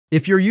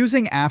If you're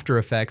using After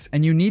Effects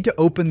and you need to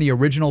open the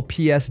original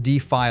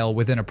PSD file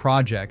within a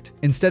project,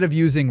 instead of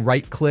using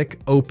right-click,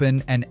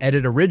 open, and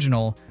edit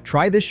original,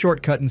 try this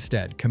shortcut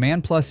instead,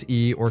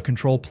 Command+E or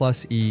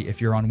Control+E if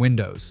you're on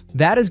Windows.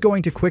 That is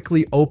going to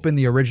quickly open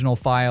the original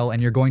file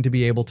and you're going to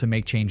be able to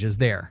make changes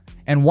there.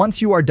 And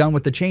once you are done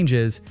with the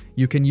changes,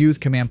 you can use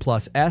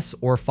Command+S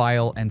or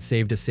File and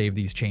Save to save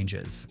these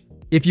changes.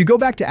 If you go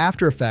back to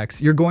After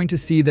Effects, you're going to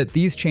see that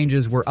these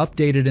changes were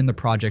updated in the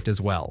project as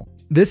well.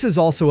 This is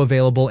also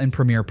available in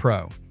Premiere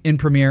Pro. In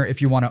Premiere,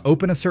 if you want to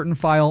open a certain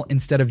file,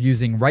 instead of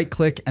using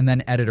right-click and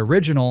then edit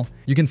original,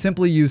 you can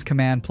simply use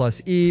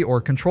Command+E or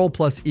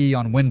Control+E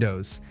on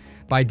Windows.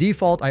 By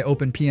default, I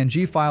open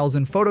PNG files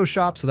in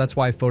Photoshop, so that's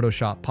why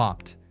Photoshop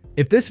popped.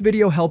 If this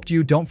video helped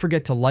you, don't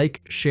forget to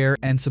like, share,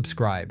 and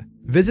subscribe.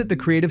 Visit the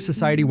Creative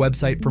Society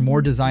website for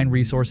more design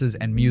resources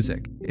and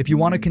music. If you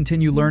want to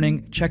continue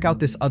learning, check out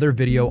this other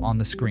video on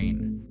the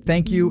screen.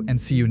 Thank you and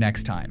see you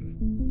next time.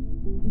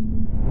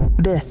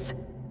 This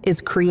is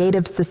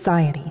Creative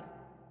Society.